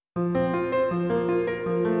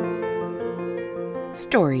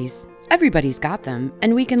Stories. Everybody's got them,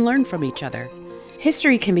 and we can learn from each other.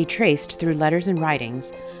 History can be traced through letters and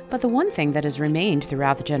writings, but the one thing that has remained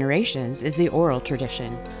throughout the generations is the oral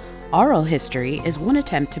tradition. Aural history is one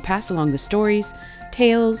attempt to pass along the stories,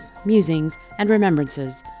 tales, musings, and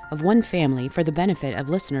remembrances of one family for the benefit of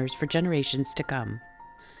listeners for generations to come.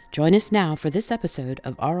 Join us now for this episode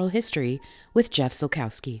of Aural History with Jeff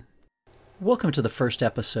Zolkowski. Welcome to the first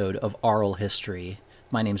episode of Aural History.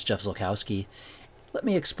 My name is Jeff Zolkowski. Let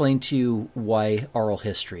me explain to you why oral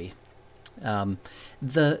history.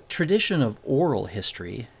 The tradition of oral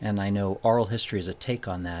history, and I know oral history is a take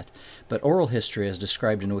on that, but oral history, as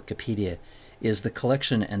described in Wikipedia, is the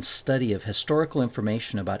collection and study of historical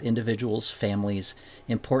information about individuals, families,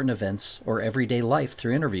 important events, or everyday life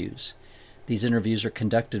through interviews. These interviews are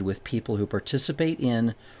conducted with people who participate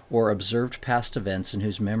in or observed past events and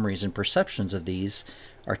whose memories and perceptions of these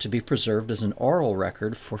are to be preserved as an oral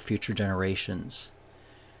record for future generations.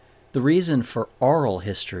 The reason for oral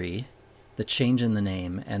history, the change in the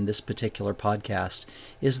name, and this particular podcast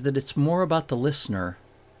is that it's more about the listener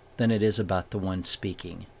than it is about the one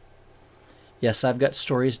speaking. Yes, I've got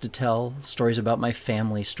stories to tell, stories about my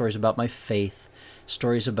family, stories about my faith,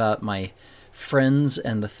 stories about my friends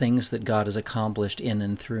and the things that God has accomplished in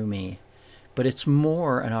and through me. But it's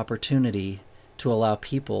more an opportunity to allow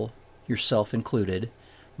people, yourself included,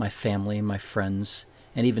 my family, my friends,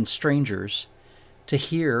 and even strangers, to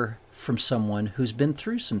hear from someone who's been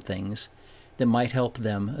through some things that might help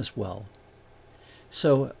them as well.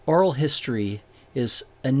 So oral history is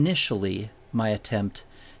initially my attempt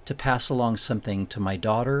to pass along something to my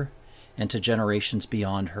daughter and to generations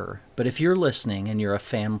beyond her. But if you're listening and you're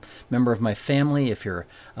a member of my family, if you're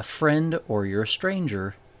a friend or you're a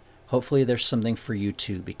stranger, hopefully there's something for you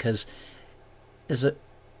too, because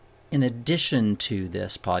in addition to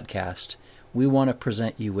this podcast, we want to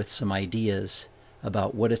present you with some ideas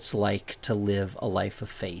about what it's like to live a life of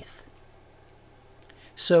faith.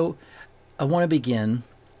 So I want to begin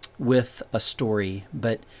with a story,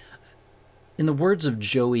 but in the words of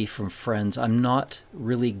Joey from Friends, I'm not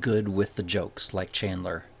really good with the jokes like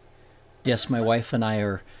Chandler. Yes, my wife and I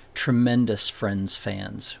are tremendous Friends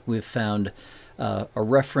fans. We've found a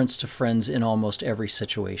reference to Friends in almost every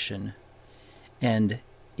situation. And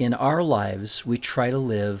in our lives, we try to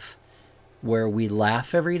live where we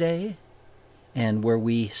laugh every day and where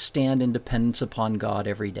we stand in dependence upon God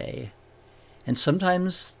every day. And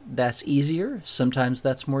sometimes that's easier, sometimes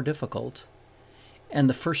that's more difficult. And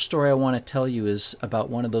the first story I want to tell you is about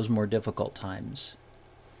one of those more difficult times.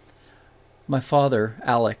 My father,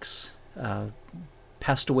 Alex,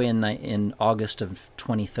 passed away in August of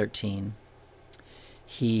 2013.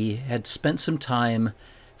 He had spent some time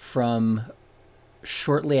from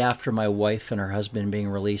shortly after my wife and her husband being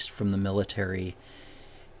released from the military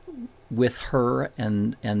with her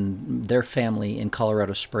and their family in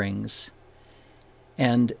Colorado Springs.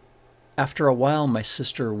 And after a while, my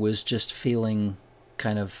sister was just feeling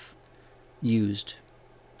kind of used.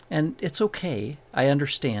 And it's okay. I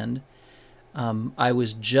understand. I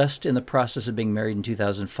was just in the process of being married in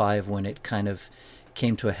 2005 when it kind of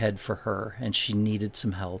came to a head for her, and she needed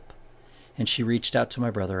some help. And she reached out to my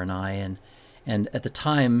brother and I, and at the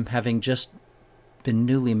time, having just been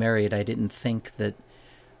newly married, I didn't think that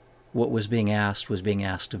what was being asked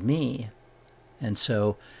of me. And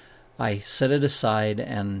so I set it aside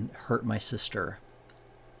and hurt my sister.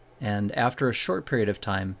 And after a short period of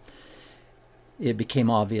time, it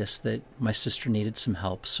became obvious that my sister needed some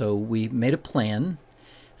help. So we made a plan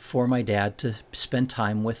for my dad to spend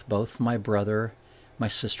time with both my brother, my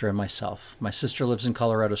sister, and myself. My sister lives in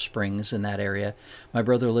Colorado Springs, in that area. My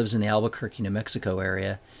brother lives in the Albuquerque, New Mexico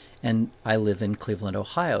area. And I live in Cleveland,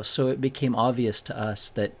 Ohio. So it became obvious to us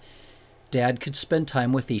that Dad could spend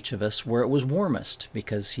time with each of us where it was warmest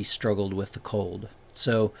because he struggled with the cold.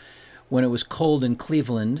 So when it was cold in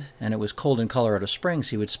Cleveland and it was cold in Colorado Springs,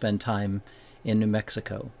 he would spend time in New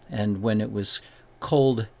Mexico. And when it was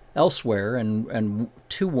cold elsewhere and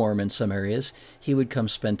too warm in some areas, he would come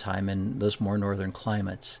spend time in those more northern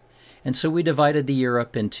climates. And so we divided the year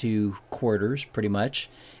up into quarters, pretty much.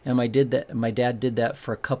 And my dad did that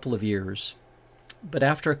for a couple of years. But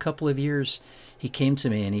after a couple of years, he came to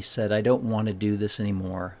me and he said, I don't want to do this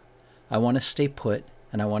anymore. I want to stay put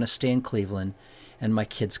and I want to stay in Cleveland and my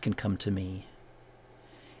kids can come to me.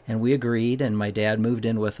 And we agreed, and my dad moved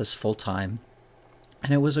in with us full time.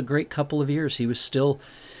 And it was a great couple of years. He was still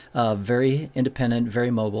very independent,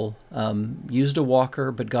 very mobile, used a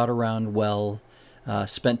walker but got around well,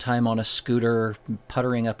 spent time on a scooter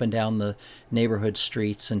puttering up and down the neighborhood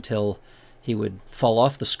streets until He would fall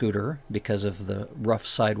off the scooter because of the rough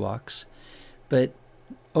sidewalks. But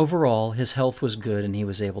overall, his health was good and he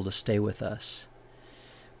was able to stay with us.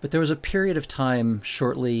 But there was a period of time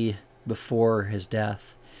shortly before his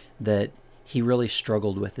death that he really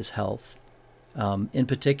struggled with his health. In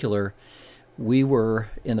particular, we were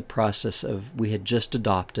in the process of, we had just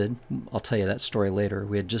adopted, I'll tell you that story later,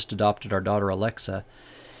 we had just adopted our daughter Alexa,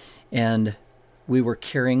 and we were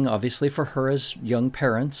caring, obviously, for her as young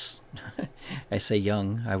parents. I say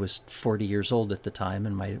young, I was 40 years old at the time,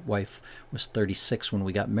 and my wife was 36 when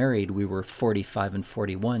we got married. We were 45 and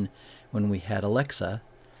 41 when we had Alexa.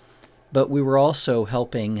 But we were also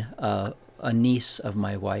helping a niece of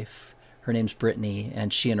my wife. Her name's Brittany,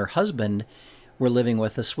 and she and her husband were living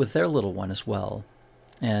with us with their little one as well.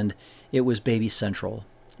 And it was baby central.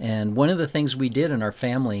 And one of the things we did in our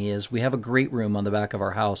family is we have a great room on the back of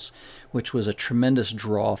our house, which was a tremendous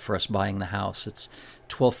draw for us buying the house. It's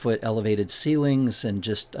 12-foot elevated ceilings and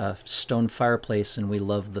just a stone fireplace, and we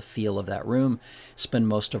love the feel of that room, spend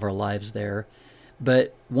most of our lives there.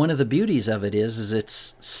 But one of the beauties of it is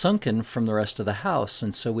it's sunken from the rest of the house,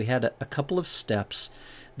 and so we had a couple of steps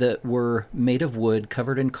that were made of wood,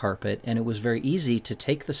 covered in carpet, and it was very easy to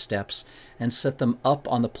take the steps and set them up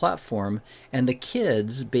on the platform, and the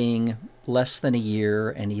kids, being less than a year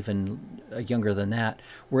and even younger than that,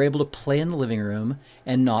 were able to play in the living room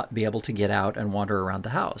and not be able to get out and wander around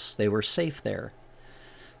the house. They were safe there.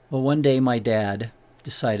 Well, one day my dad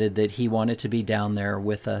decided that he wanted to be down there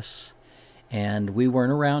with us, and we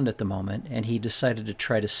weren't around at the moment, and he decided to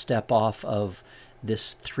try to step off of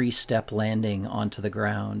this 3-step landing onto the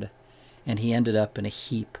ground, and he ended up in a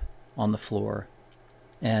heap on the floor.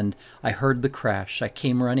 And I heard the crash. I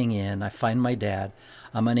came running in. I find my dad.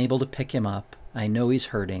 I'm unable to pick him up. I know he's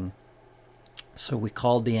hurting. So we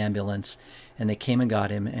called the ambulance, and they came and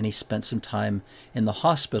got him, and he spent some time in the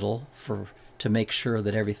hospital to make sure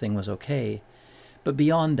that everything was okay. But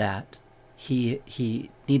beyond that, he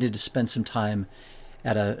needed to spend some time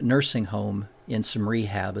at a nursing home in some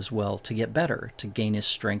rehab as well to get better, to gain his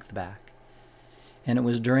strength back. And it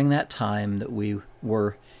was during that time that we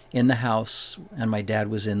were in the house and my dad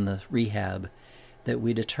was in the rehab that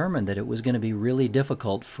we determined that it was going to be really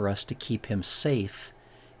difficult for us to keep him safe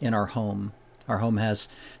in our home. Our home has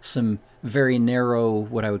some very narrow,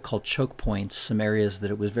 what I would call choke points, some areas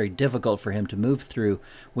that it was very difficult for him to move through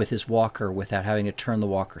with his walker without having to turn the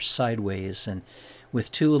walker sideways. And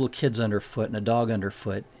with 2 little kids underfoot and a dog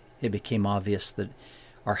underfoot, it became obvious that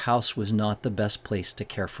our house was not the best place to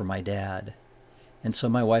care for my dad. And so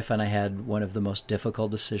my wife and I had one of the most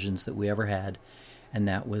difficult decisions that we ever had, and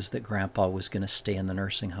that was that Grandpa was going to stay in the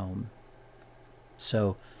nursing home.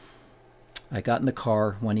 So I got in the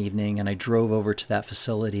car one evening and I drove over to that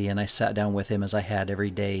facility, and I sat down with him as I had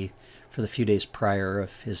every day for the few days prior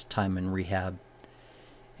of his time in rehab.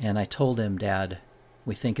 And I told him, Dad,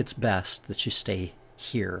 we think it's best that you stay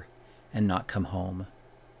here and not come home.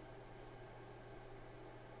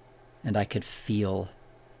 And I could feel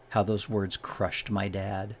how those words crushed my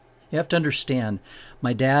dad. You have to understand,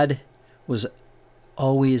 my dad was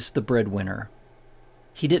always the breadwinner.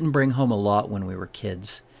 He didn't bring home a lot when we were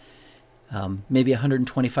kids, maybe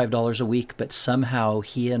 $125 a week, but somehow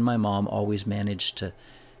he and my mom always managed to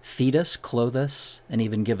feed us, clothe us, and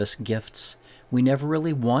even give us gifts. We never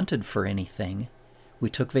really wanted for anything. We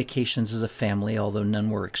took vacations as a family, although none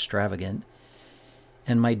were extravagant.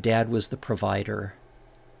 And my dad was the provider.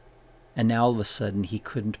 And now all of a sudden he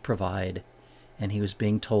couldn't provide, and he was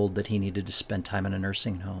being told that he needed to spend time in a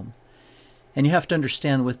nursing home. And you have to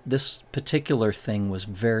understand, with this particular thing was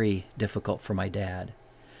very difficult for my dad.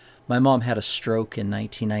 My mom had a stroke in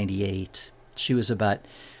 1998. She was about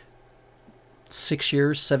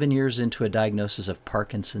 7 years into a diagnosis of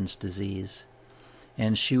Parkinson's disease.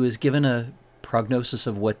 And she was given a prognosis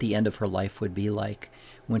of what the end of her life would be like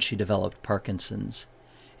when she developed Parkinson's.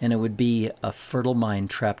 And it would be a fertile mind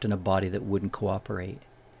trapped in a body that wouldn't cooperate.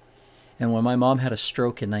 And when my mom had a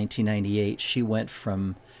stroke in 1998, she went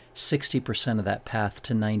from 60% of that path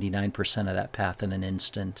to 99% of that path in an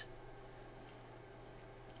instant.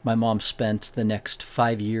 My mom spent the next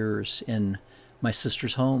 5 years in my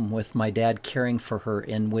sister's home with my dad caring for her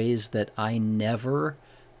in ways that I never,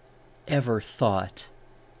 ever thought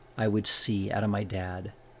I would see out of my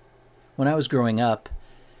dad. When I was growing up,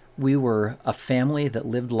 we were a family that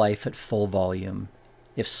lived life at full volume.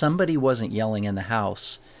 If somebody wasn't yelling in the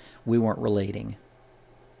house, we weren't relating.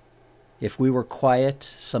 If we were quiet,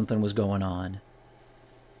 something was going on.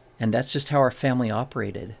 And that's just how our family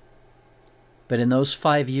operated. But in those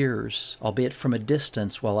 5 years, albeit from a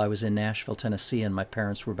distance while I was in Nashville, Tennessee, and my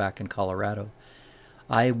parents were back in Colorado,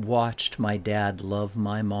 I watched my dad love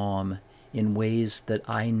my mom in ways that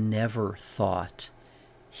I never thought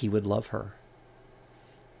he would love her.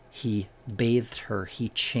 He bathed her, he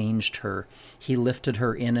changed her, he lifted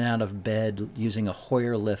her in and out of bed using a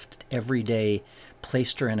Hoyer lift every day,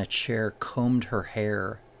 placed her in a chair, combed her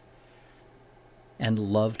hair, and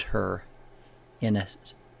loved her in a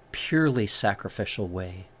purely sacrificial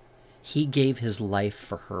way. He gave his life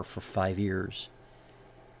for her for 5 years.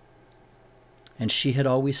 And she had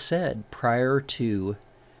always said, prior to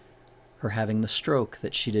her having the stroke,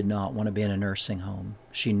 that she did not want to be in a nursing home.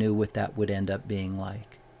 She knew what that would end up being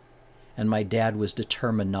like. And my dad was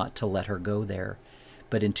determined not to let her go there.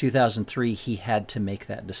 But in 2003, he had to make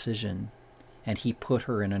that decision, and he put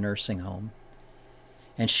her in a nursing home.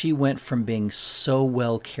 And she went from being so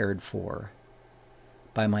well cared for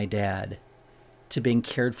by my dad to being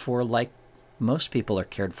cared for like most people are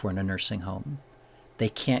cared for in a nursing home. They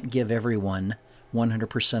can't give everyone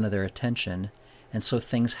 100% of their attention, and so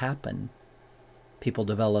things happen. People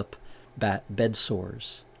develop bed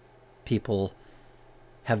sores. People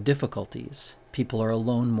have difficulties. People are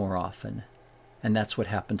alone more often. And that's what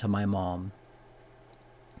happened to my mom.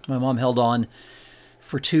 My mom held on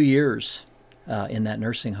for 2 years in that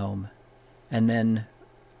nursing home. And then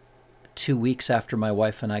 2 weeks after my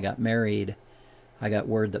wife and I got married, I got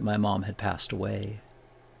word that my mom had passed away.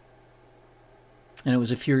 And it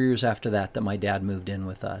was a few years after that that my dad moved in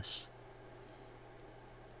with us.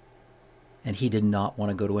 And he did not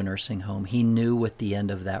want to go to a nursing home. He knew what the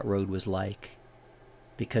end of that road was like,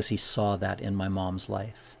 because he saw that in my mom's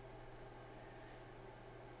life.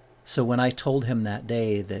 So when I told him that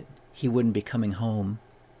day that he wouldn't be coming home,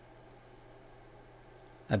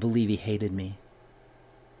 I believe he hated me.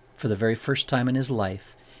 For the very first time in his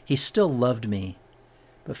life, he still loved me,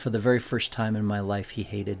 but for the very first time in my life, he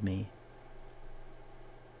hated me.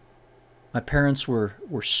 My parents were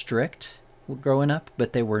strict growing up,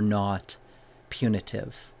 but they were not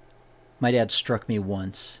punitive. My dad struck me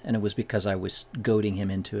once, and it was because I was goading him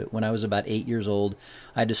into it. When I was about 8 years old,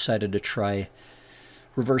 I decided to try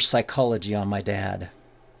reverse psychology on my dad.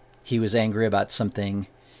 He was angry about something.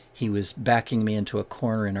 He was backing me into a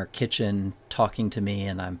corner in our kitchen, talking to me,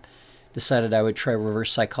 and I decided I would try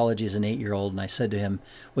reverse psychology as an 8-year-old, and I said to him,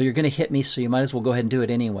 well, you're going to hit me, so you might as well go ahead and do it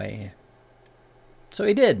anyway. So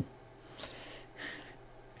he did.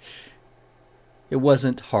 It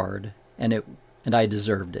wasn't hard, and I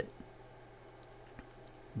deserved it.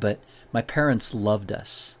 But my parents loved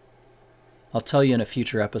us. I'll tell you in a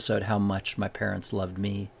future episode how much my parents loved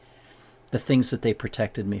me, the things that they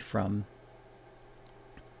protected me from.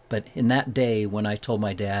 But in that day, when I told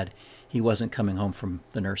my dad he wasn't coming home from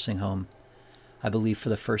the nursing home, I believe for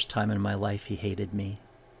the first time in my life he hated me.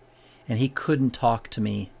 And he couldn't talk to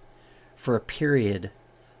me for a period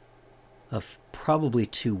of probably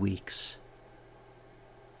 2 weeks.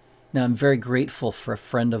 Now, I'm very grateful for a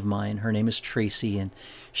friend of mine. Her name is Tracy, and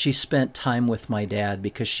she spent time with my dad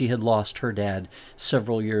because she had lost her dad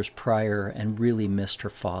several years prior and really missed her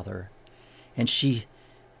father. And she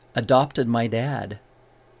adopted my dad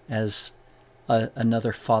as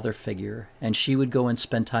another father figure, and she would go and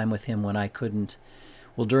spend time with him when I couldn't.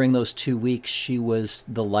 Well, during those 2 weeks, she was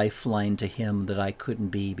the lifeline to him that I couldn't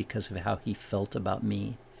be because of how he felt about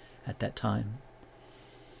me at that time.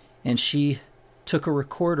 And she took a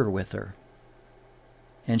recorder with her,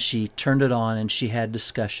 and she turned it on, and she had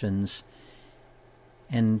discussions,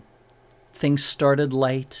 and things started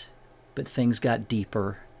light, but things got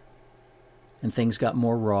deeper, and things got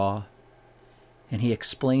more raw, and he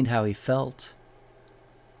explained how he felt,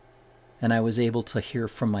 and I was able to hear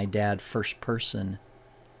from my dad first person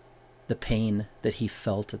the pain that he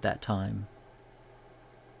felt at that time.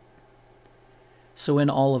 So in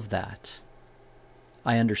all of that,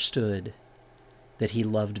 I understood that he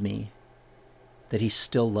loved me, that he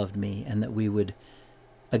still loved me, and that we would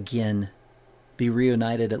again be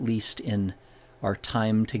reunited, at least in our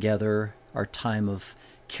time together, our time of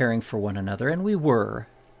caring for one another. And we were.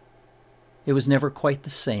 It was never quite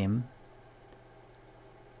the same.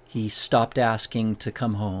 He stopped asking to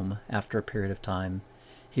come home after a period of time.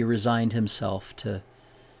 He resigned himself to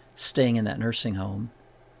staying in that nursing home.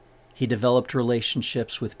 He developed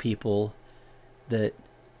relationships with people that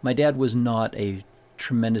my dad was not a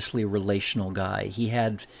tremendously relational guy. He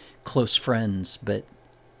had close friends, but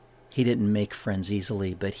he didn't make friends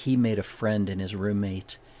easily. But he made a friend in his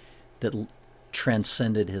roommate that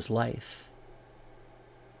transcended his life.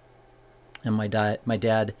 And my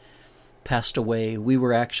dad passed away. We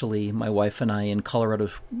were actually, my wife and I, in Colorado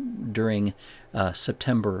during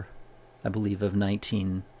September, I believe, of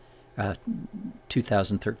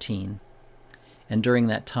 2013. And during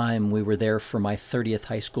that time, we were there for my 30th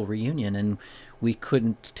high school reunion, and we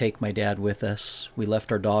couldn't take my dad with us. We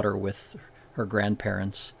left our daughter with her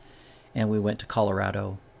grandparents, and we went to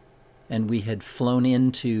Colorado. And we had flown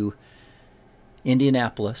into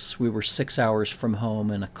Indianapolis. We were 6 hours from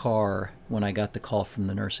home in a car when I got the call from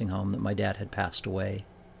the nursing home that my dad had passed away.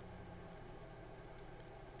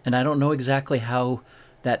 And I don't know exactly how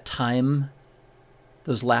that time,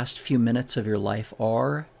 those last few minutes of your life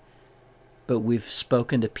are, but we've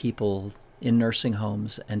spoken to people in nursing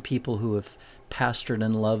homes and people who have pastored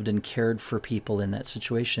and loved and cared for people in that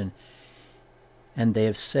situation. And they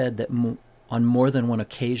have said that on more than one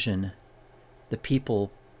occasion, the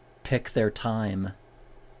people pick their time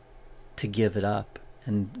to give it up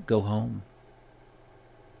and go home.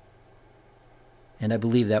 And I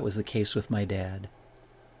believe that was the case with my dad.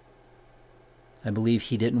 I believe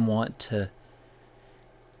he didn't want to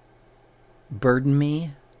burden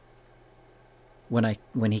me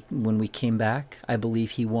when we came back. I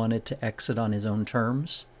believe he wanted to exit on his own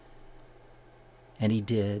terms, and he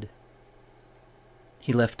did.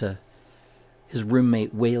 He left his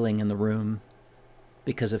roommate wailing in the room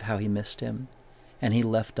because of how he missed him, and he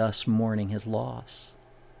left us mourning his loss.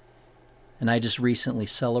 And I just recently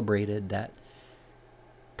celebrated that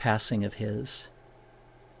passing of his,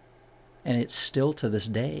 and it still to this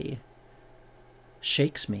day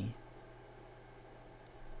shakes me.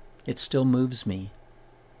 It still moves me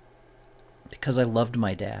because I loved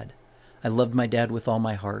my dad. I loved my dad with all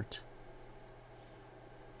my heart.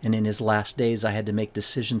 And in his last days, I had to make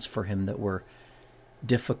decisions for him that were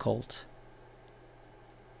difficult,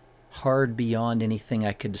 hard beyond anything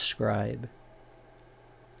I could describe.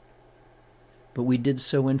 But we did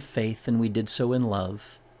so in faith, and we did so in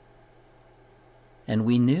love. And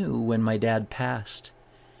we knew when my dad passed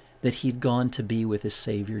that he'd gone to be with his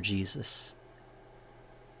Savior Jesus.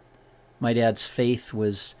 My dad's faith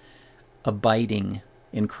was abiding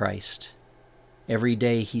in Christ. Every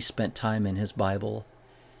day he spent time in his Bible,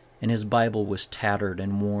 and his Bible was tattered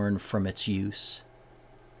and worn from its use.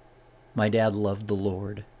 My dad loved the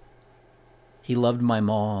Lord. He loved my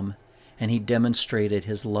mom, and he demonstrated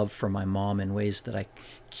his love for my mom in ways that I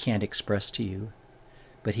can't express to you.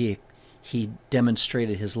 But he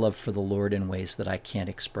demonstrated his love for the Lord in ways that I can't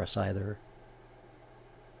express either.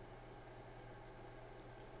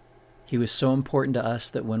 He was so important to us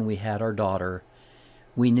that when we had our daughter,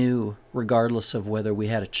 we knew, regardless of whether we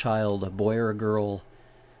had a child, a boy or a girl,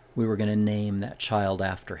 we were going to name that child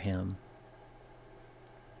after him.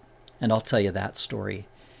 And I'll tell you that story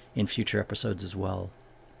in future episodes as well,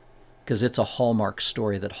 because it's a Hallmark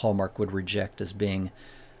story that Hallmark would reject as being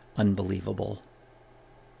unbelievable.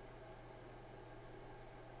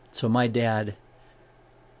 So my dad,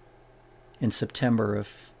 in September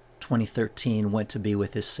of 2013, went to be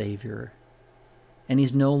with his Savior. And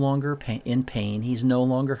he's no longer in pain. He's no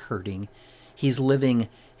longer hurting. He's living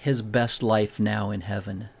his best life now in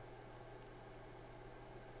heaven.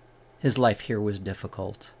 His life here was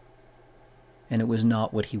difficult, and it was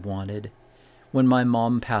not what he wanted. When my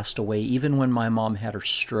mom passed away, even when my mom had her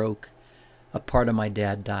stroke, a part of my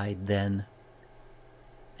dad died then,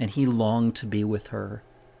 and he longed to be with her.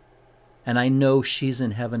 And I know she's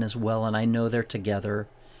in heaven as well, and I know they're together,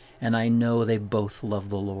 and I know they both love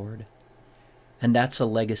the Lord. And that's a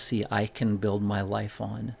legacy I can build my life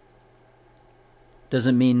on.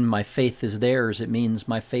 Doesn't mean my faith is theirs. It means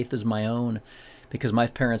my faith is my own, because my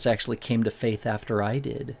parents actually came to faith after I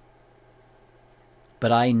did.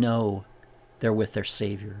 But I know they're with their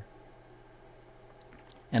Savior.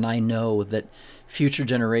 And I know that future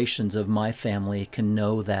generations of my family can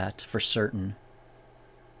know that for certain.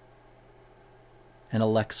 And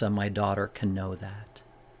Alexa, my daughter, can know that.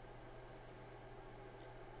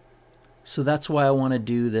 So that's why I want to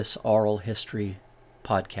do this oral history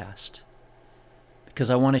podcast, because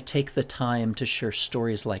I want to take the time to share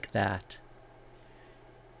stories like that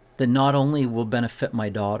not only will benefit my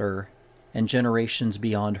daughter and generations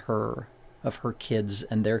beyond her, of her kids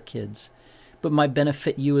and their kids, but might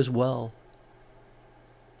benefit you as well.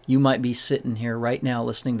 You might be sitting here right now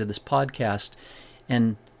listening to this podcast,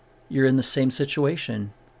 and you're in the same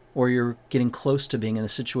situation, or you're getting close to being in a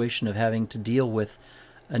situation of having to deal with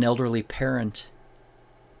an elderly parent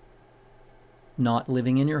not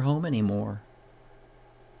living in your home anymore.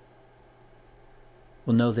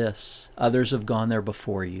 Well, know this: others have gone there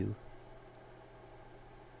before you,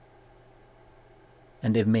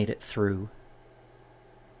 and they've made it through.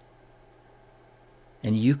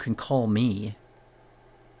 And you can call me,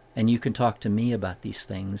 and you can talk to me about these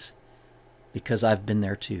things, because I've been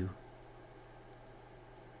there too.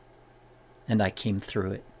 And I came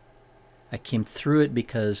through it. I came through it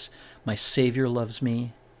because my Savior loves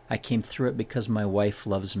me. I came through it because my wife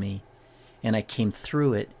loves me. And I came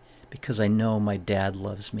through it because I know my dad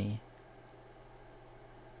loves me.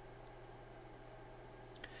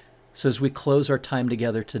 So as we close our time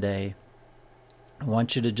together today, I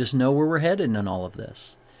want you to just know where we're headed in all of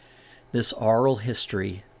this. This oral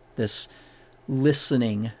history, this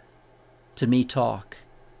listening to me talk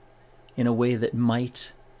in a way that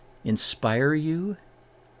might inspire you,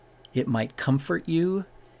 it might comfort you,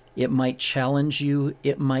 it might challenge you,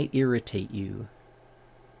 it might irritate you.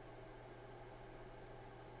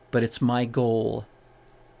 But it's my goal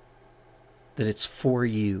that it's for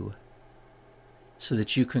you so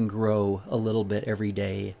that you can grow a little bit every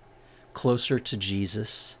day closer to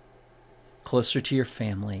Jesus, closer to your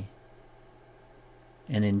family,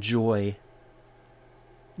 and enjoy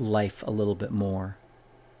life a little bit more.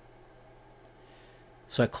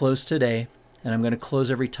 So I close today, and I'm going to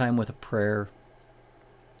close every time with a prayer.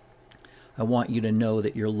 I want you to know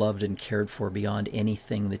that you're loved and cared for beyond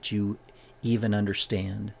anything that you even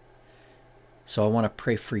understand. So I want to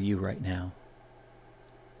pray for you right now.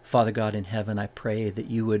 Father God in heaven, I pray that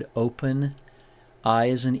you would open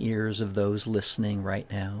eyes and ears of those listening right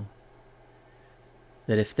now.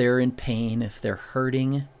 That if they're in pain, if they're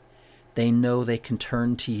hurting, they know they can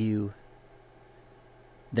turn to you.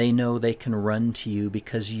 They know they can run to you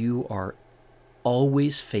because you are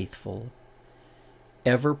always faithful,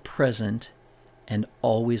 ever present, and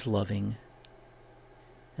always loving.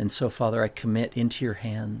 And so, Father, I commit into your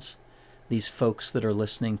hands these folks that are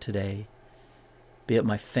listening today, be it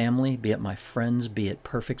my family, be it my friends, be it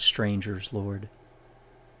perfect strangers, Lord,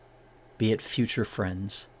 be it future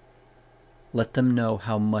friends. Let them know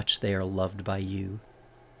how much they are loved by you.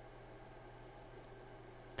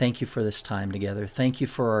 Thank you for this time together. Thank you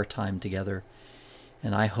for our time together.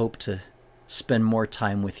 And I hope to spend more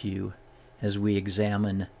time with you as we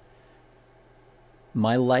examine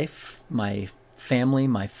my life, my family,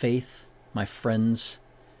 my faith, my friends,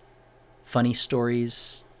 funny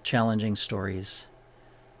stories, challenging stories.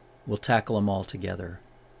 We'll tackle them all together.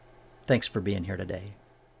 Thanks for being here today.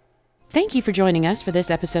 Thank you for joining us for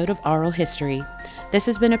this episode of Aural History. This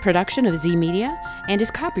has been a production of Z Media and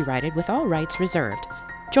is copyrighted with all rights reserved.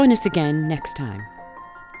 Join us again next time.